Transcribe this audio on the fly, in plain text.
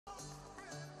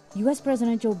U.S.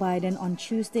 President Joe Biden on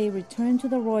Tuesday returned to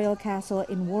the royal castle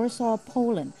in Warsaw,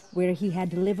 Poland, where he had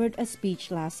delivered a speech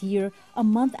last year, a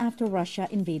month after Russia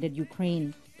invaded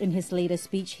Ukraine. In his latest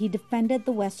speech, he defended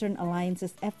the Western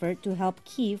alliance's effort to help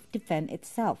Kyiv defend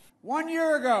itself. 1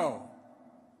 year ago,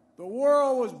 the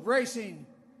world was bracing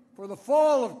for the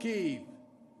fall of Kyiv.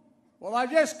 Well,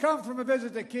 I've just come from a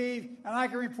visit to Kyiv, and I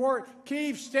can report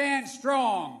Kyiv stands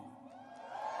strong.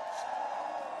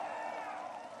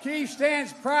 Kyiv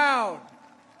stands proud,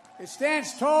 it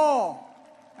stands tall,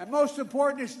 and most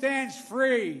important, it stands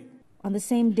free. On the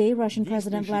same day, Russian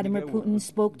President Vladimir Putin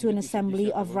spoke to an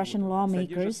assembly of Russian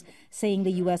lawmakers, saying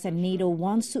the U.S. and NATO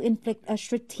wants to inflict a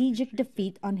strategic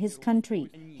defeat on his country.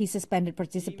 He suspended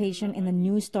participation in the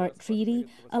New START Treaty,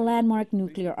 a landmark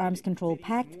nuclear arms control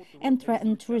pact, and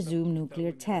threatened to resume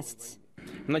nuclear tests.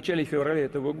 In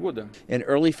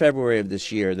early February of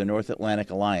this year, the North Atlantic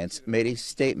Alliance made a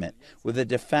statement with a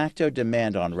de facto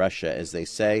demand on Russia, as they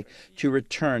say, to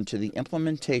return to the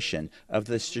implementation of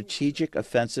the Strategic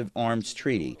Offensive Arms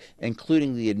Treaty,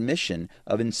 including the admission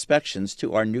of inspections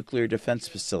to our nuclear defense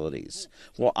facilities.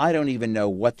 Well, I don't even know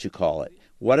what to call it.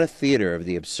 What a theater of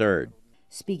the absurd.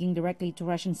 Speaking directly to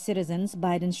Russian citizens,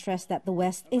 Biden stressed that the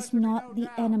West is not the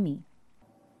enemy.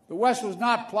 The West was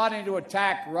not plotting to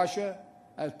attack Russia,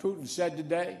 as Putin said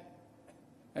today.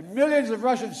 And millions of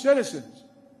Russian citizens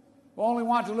who only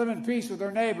want to live in peace with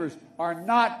their neighbors are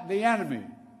not the enemy.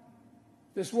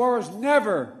 This war is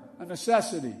never a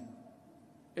necessity.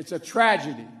 It's a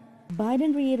tragedy.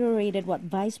 Biden reiterated what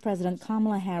Vice President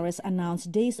Kamala Harris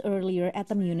announced days earlier at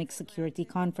the Munich Security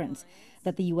Conference,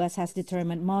 that the U.S. has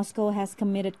determined Moscow has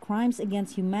committed crimes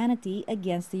against humanity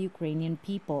against the Ukrainian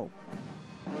people.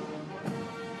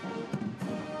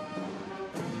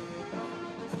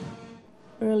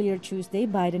 Earlier Tuesday,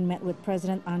 Biden met with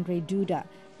President Andrzej Duda,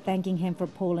 thanking him for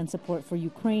Poland's support for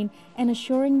Ukraine and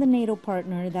assuring the NATO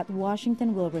partner that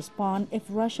Washington will respond if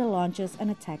Russia launches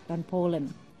an attack on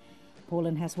Poland.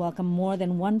 Poland has welcomed more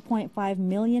than 1.5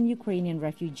 million Ukrainian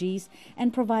refugees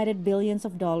and provided billions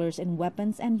of dollars in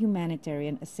weapons and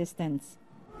humanitarian assistance.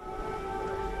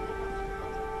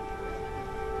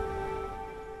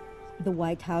 The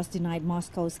White House denied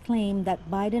Moscow's claim that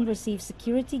Biden received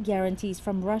security guarantees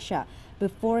from Russia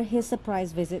before his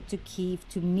surprise visit to Kyiv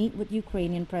to meet with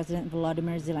Ukrainian President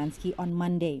Volodymyr Zelensky on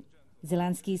Monday.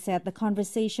 Zelensky said the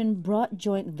conversation brought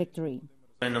joint victory.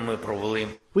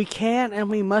 We can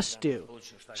and we must do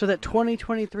so that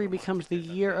 2023 becomes the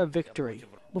year of victory.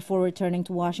 Before returning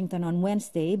to Washington on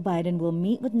Wednesday, Biden will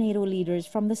meet with NATO leaders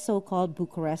from the so-called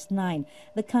Bucharest 9,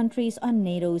 the countries on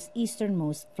NATO's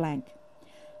easternmost flank.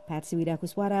 Patsy,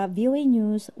 Widakuswara, VOA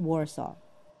News, Warsaw.